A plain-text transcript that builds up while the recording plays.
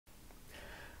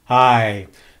Hi.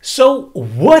 So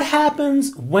what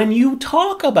happens when you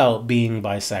talk about being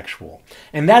bisexual?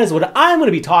 And that is what I'm going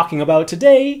to be talking about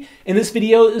today in this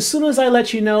video, as soon as I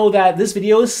let you know that this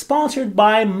video is sponsored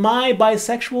by my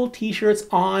bisexual t-shirts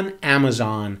on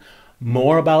Amazon.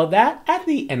 More about that at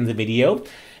the end of the video.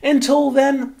 Until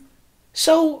then,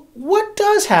 so what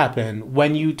does happen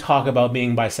when you talk about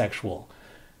being bisexual?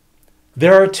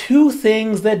 There are two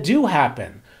things that do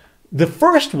happen. The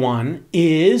first one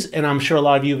is, and I'm sure a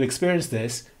lot of you have experienced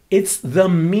this, it's the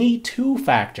Me Too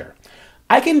factor.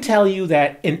 I can tell you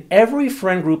that in every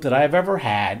friend group that I've ever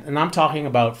had, and I'm talking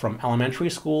about from elementary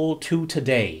school to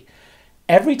today,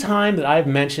 every time that I've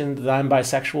mentioned that I'm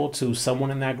bisexual to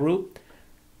someone in that group,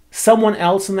 someone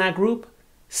else in that group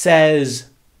says,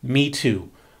 me too.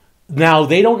 Now,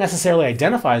 they don't necessarily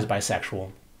identify as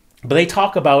bisexual, but they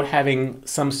talk about having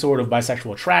some sort of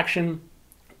bisexual attraction,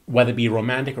 whether it be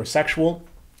romantic or sexual.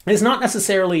 And it's not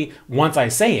necessarily once I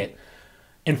say it.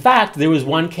 In fact, there was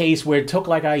one case where it took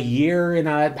like a year and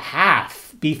a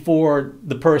half before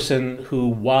the person who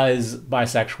was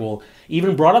bisexual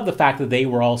even brought up the fact that they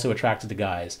were also attracted to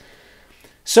guys.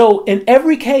 So in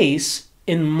every case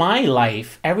in my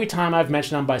life, every time I've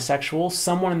mentioned I'm bisexual,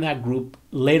 someone in that group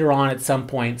later on at some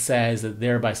point says that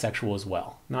they're bisexual as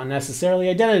well. Not necessarily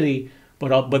identity,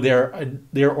 but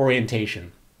their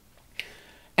orientation.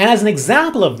 And as an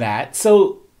example of that,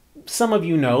 so some of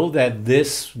you know that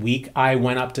this week I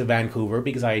went up to Vancouver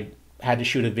because I had to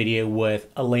shoot a video with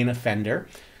Elena Fender.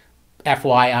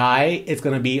 FYI, it's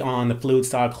going to be on the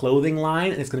FluidBiDesign clothing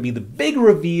line, and it's going to be the big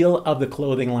reveal of the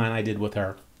clothing line I did with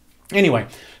her. Anyway,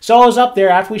 so I was up there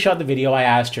after we shot the video. I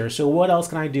asked her, so what else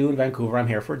can I do in Vancouver? I'm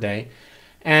here for a day.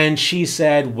 And she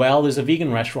said, well, there's a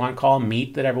vegan restaurant called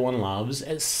Meat that everyone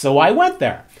loves. So I went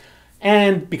there.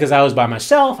 And because I was by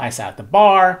myself, I sat at the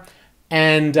bar.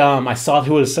 And I saw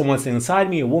there was someone sitting inside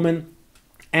me, a woman.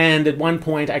 And at one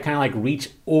point, I kind of like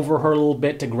reached over her a little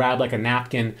bit to grab like a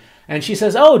napkin. And she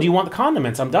says, oh, do you want the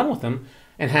condiments? I'm done with them.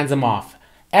 And hands them off.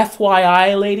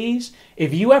 FYI, ladies,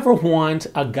 if you ever want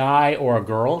a guy or a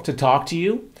girl to talk to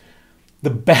you,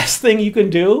 the best thing you can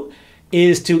do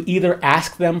is to either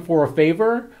ask them for a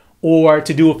favor or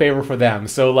to do a favor for them.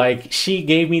 So like she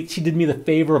did me the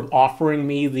favor of offering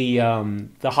me the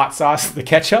hot sauce, the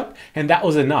ketchup, and that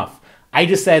was enough. I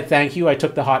just said thank you. I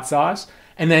took the hot sauce.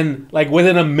 And then like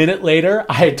within a minute later,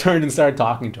 I had turned and started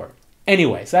talking to her.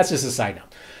 Anyway, so that's just a side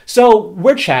note. So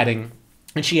we're chatting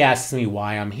and she asks me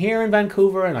why I'm here in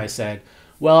Vancouver. And I said,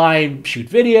 well, I shoot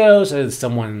videos. There's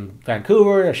someone in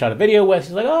Vancouver I shot a video with.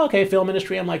 She's like, oh, okay, film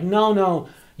industry. I'm like, no,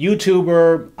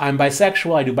 YouTuber. I'm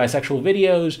bisexual. I do bisexual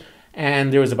videos.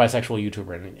 And there was a bisexual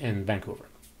YouTuber in Vancouver.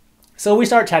 So we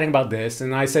started chatting about this.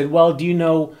 And I said, well, do you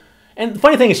know? And the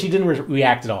funny thing is she didn't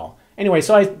react at all. Anyway,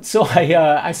 so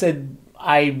I said,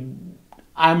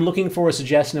 I'm looking for a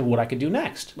suggestion of what I could do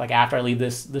next, like after I leave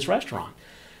this restaurant.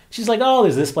 She's like, oh,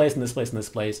 there's this place and this place and this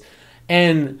place.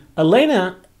 And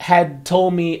Elena had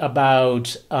told me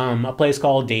about a place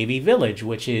called Davie Village,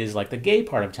 which is like the gay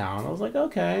part of town. I was like,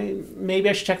 okay, maybe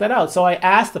I should check that out. So I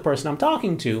asked the person I'm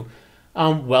talking to,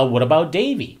 well, what about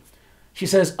Davie? She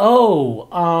says, oh,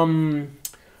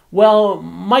 well,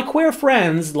 my queer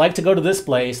friends like to go to this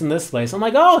place and this place. I'm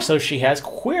like, oh, so she has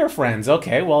queer friends.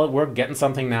 Okay, well, we're getting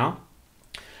something now.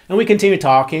 And we continue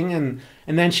talking, and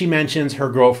then she mentions her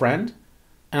girlfriend.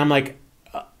 And I'm like,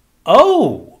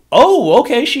 oh,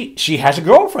 okay, she has a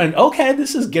girlfriend. Okay,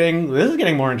 this is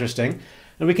getting more interesting.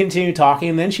 And we continue talking,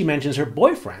 and then she mentions her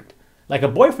boyfriend, like a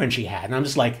boyfriend she had. And I'm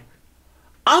just like,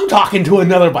 I'm talking to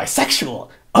another bisexual.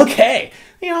 Okay,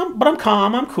 but I'm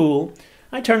calm, I'm cool.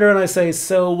 I turned to her and I say,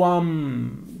 so,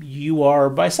 you are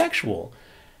bisexual.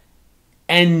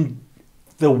 And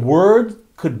the word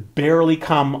could barely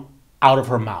come out of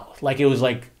her mouth. Like, it was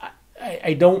like,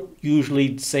 I don't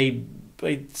usually say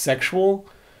bisexual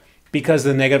because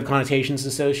of the negative connotations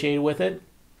associated with it.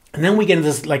 And then we get into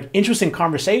this, like, interesting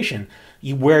conversation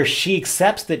where she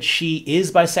accepts that she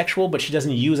is bisexual, but she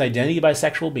doesn't use identity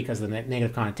bisexual because of the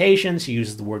negative connotations. She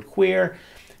uses the word queer.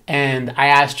 And I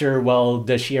asked her, well,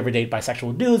 does she ever date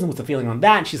bisexual dudes? And what's the feeling on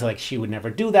that? And she's like, she would never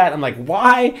do that. I'm like,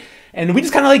 why? And we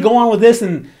just kind of like go on with this.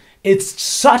 And it's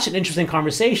such an interesting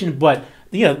conversation. But,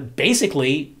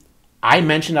 basically, I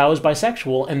mentioned I was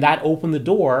bisexual. And that opened the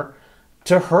door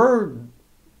to her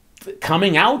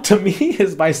coming out to me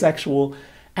as bisexual.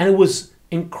 And it was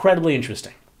incredibly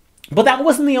interesting. But that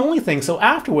wasn't the only thing. So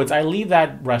afterwards, I leave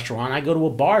that restaurant. I go to a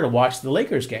bar to watch the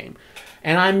Lakers game.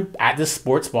 And I'm at this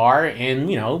sports bar in,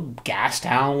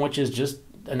 Gastown, which is just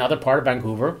another part of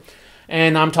Vancouver.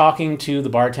 And I'm talking to the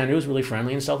bartender who's really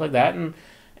friendly and stuff like that. And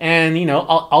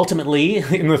ultimately,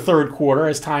 in the third quarter,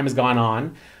 as time has gone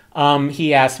on,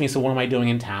 He asked me, so what am I doing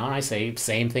in town? I say,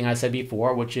 same thing I said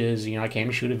before, which is, I came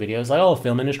to shoot a video. It's like, oh,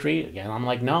 film industry? Again, I'm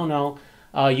like, no,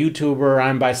 YouTuber,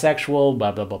 I'm bisexual,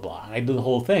 blah, blah, blah, blah. I do the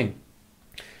whole thing.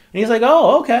 And he's like,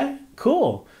 oh, okay,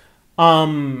 cool.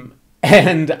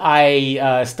 And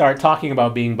I start talking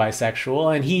about being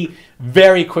bisexual, and he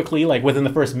very quickly, like within the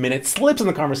first minute, slips in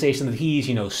the conversation that he's,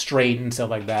 straight and stuff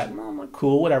like that. And I'm like,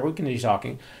 cool, whatever, we can continue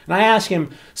talking. And I ask him,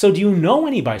 so do you know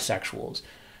any bisexuals?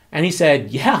 And he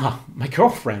said, yeah, my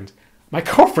girlfriend's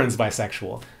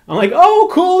bisexual. I'm like, oh,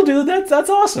 cool, dude, that's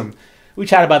awesome. We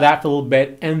chat about that for a little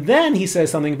bit, and then he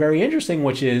says something very interesting,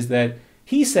 which is that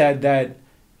he said that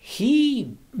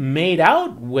he made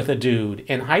out with a dude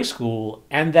in high school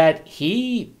and that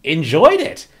he enjoyed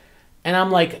it. And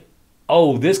I'm like,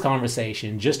 oh, this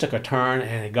conversation just took a turn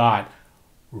and it got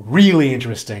really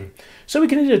interesting. So we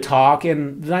continued to talk,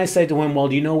 and then I said to him, well,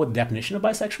 do you know what the definition of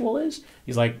bisexual is?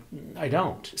 He's like, I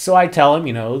don't. So I tell him,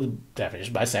 the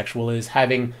definition of bisexual is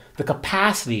having the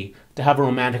capacity to have a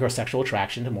romantic or sexual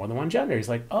attraction to more than one gender. He's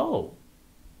like, oh,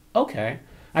 okay.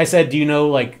 I said, do you know,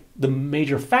 like, the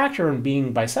major factor in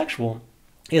being bisexual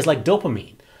is like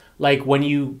dopamine. Like when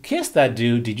you kiss that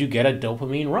dude, did you get a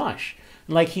dopamine rush?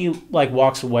 And like he like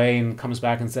walks away and comes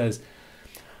back and says,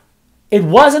 it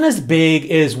wasn't as big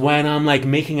as when I'm like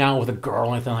making out with a girl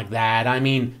or anything like that. I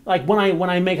mean, like when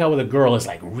I make out with a girl, it's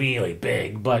like really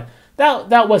big, but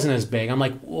that wasn't as big. I'm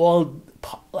like, well,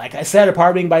 like I said, a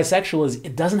part of being bisexual is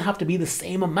it doesn't have to be the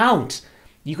same amount.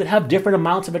 You could have different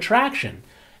amounts of attraction.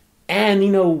 And,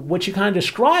 what you're kind of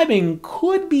describing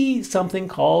could be something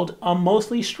called a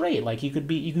mostly straight. Like you could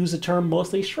use the term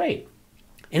mostly straight.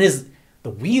 And the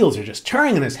wheels are just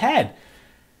turning in his head.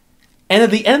 And at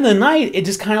the end of the night, it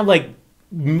just kind of like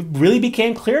really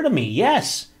became clear to me.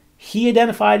 Yes, he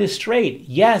identified as straight.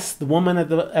 Yes, the woman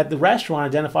at the restaurant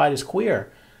identified as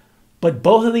queer. But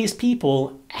both of these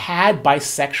people had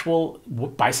bisexual.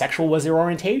 Bisexual was their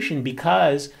orientation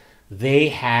because they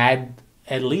had,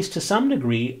 at least to some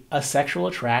degree, a sexual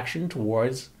attraction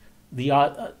towards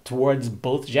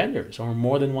both genders or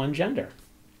more than one gender.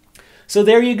 So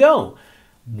there you go.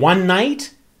 One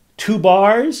night, 2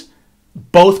 bars,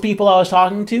 both people I was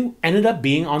talking to ended up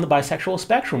being on the bisexual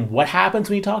spectrum. What happens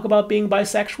when you talk about being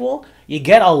bisexual? You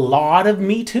get a lot of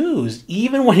Me Too's,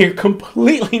 even when you're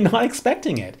completely not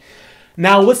expecting it.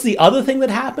 Now, what's the other thing that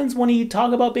happens when you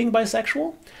talk about being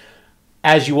bisexual?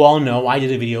 As you all know, I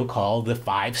did a video called The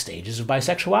 5 Stages of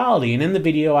Bisexuality. And in the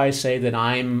video, I say that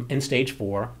I'm in stage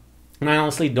 4. And I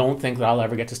honestly don't think that I'll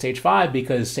ever get to stage 5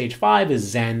 because stage 5 is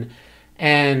Zen.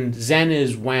 And Zen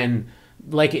is when,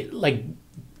 like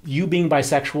you being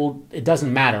bisexual, it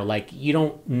doesn't matter. Like, you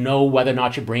don't know whether or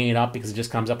not you're bringing it up because it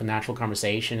just comes up in natural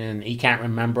conversation and you can't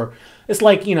remember. It's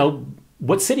like,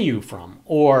 what city are you from?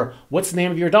 Or what's the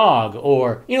name of your dog?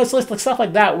 Or, it's like stuff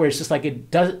like that where it's just like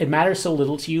it matters so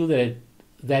little to you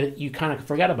that you kind of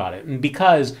forget about it. And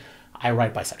because I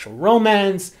write bisexual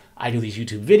romance, I do these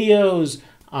YouTube videos,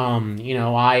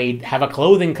 I have a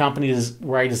clothing company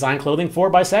where I design clothing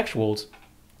for bisexuals.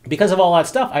 Because of all that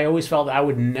stuff, I always felt that I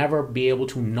would never be able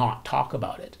to not talk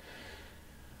about it.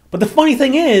 But the funny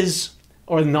thing is,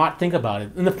 or not think about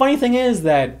it, and the funny thing is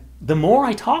that the more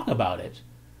I talk about it,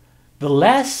 the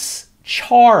less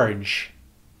charge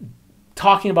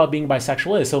talking about being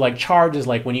bisexual is. So like charge is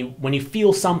like when you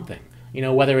feel something,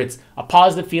 whether it's a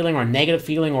positive feeling or a negative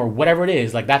feeling or whatever it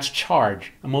is, like that's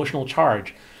charge, emotional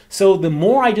charge. So the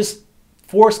more I just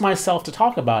force myself to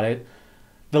talk about it,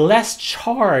 the less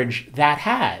charge that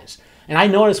has. And I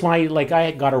noticed when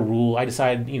I got a rule, I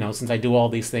decided, since I do all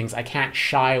these things, I can't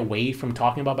shy away from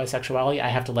talking about bisexuality. I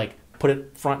have to like put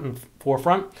it front and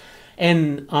forefront.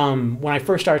 And when I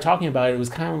first started talking about it, it was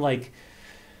kind of like,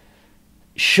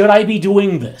 should I be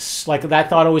doing this? Like that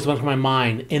thought always went through my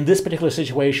mind. In this particular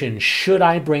situation, should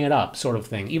I bring it up, sort of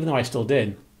thing, even though I still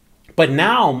did. But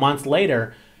now, months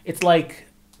later, it's like,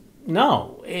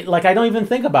 no, like I don't even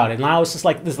think about it. Now it's just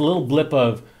like this little blip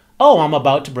of, oh, I'm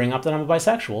about to bring up that I'm a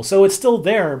bisexual. So it's still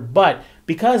there, but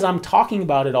because I'm talking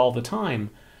about it all the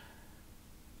time,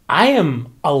 I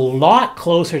am a lot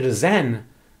closer to Zen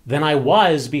than I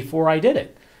was before I did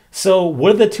it. So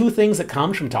what are the 2 things that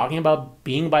comes from talking about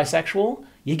being bisexual?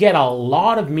 You get a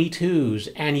lot of Me Too's,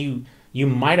 and you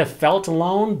might have felt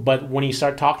alone, but when you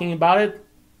start talking about it,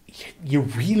 you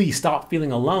really stop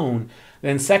feeling alone.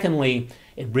 Then secondly,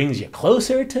 it brings you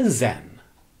closer to Zen.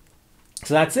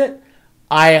 So that's it.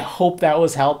 I hope that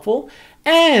was helpful.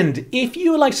 And if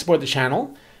you would like to support the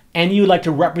channel and you would like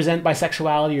to represent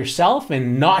bisexuality yourself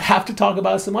and not have to talk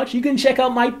about it so much, you can check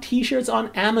out my t-shirts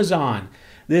on Amazon.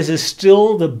 This is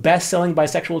still the best-selling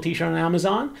bisexual t-shirt on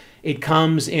Amazon. It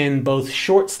comes in both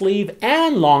short sleeve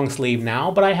and long sleeve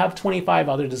now, but I have 25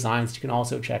 other designs you can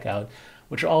also check out,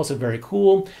 which are also very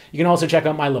cool. You can also check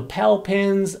out my lapel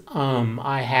pins.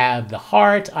 I have the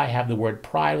heart, I have the word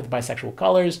pride with bisexual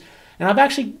colors, and I've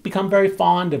actually become very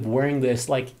fond of wearing this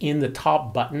like in the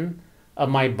top button of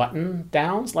my button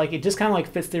downs. Like it just kind of like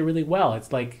fits there really well. It's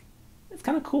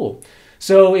kind of cool.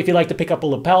 So if you'd like to pick up a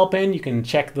lapel pin, you can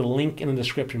check the link in the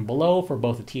description below for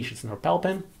both the t-shirts and the lapel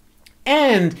pin.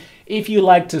 And if you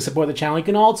like to support the channel, you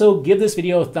can also give this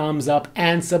video a thumbs up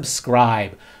and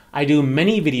subscribe. I do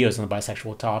many videos on the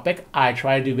bisexual topic. I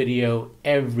try to do video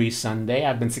every Sunday.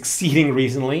 I've been succeeding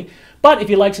recently. But if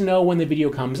you'd like to know when the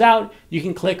video comes out, you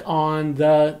can click on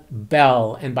the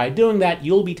bell. And by doing that,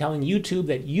 you'll be telling YouTube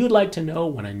that you'd like to know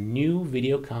when a new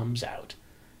video comes out.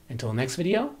 Until next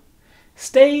video,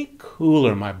 stay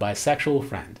cooler, my bisexual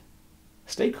friend.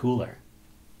 Stay cooler.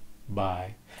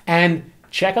 Bye. And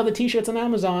check out the t-shirts on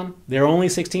Amazon. They're only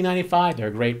 $16.95. They're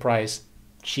a great price.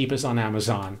 Cheapest on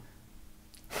Amazon.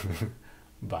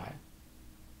 Bye.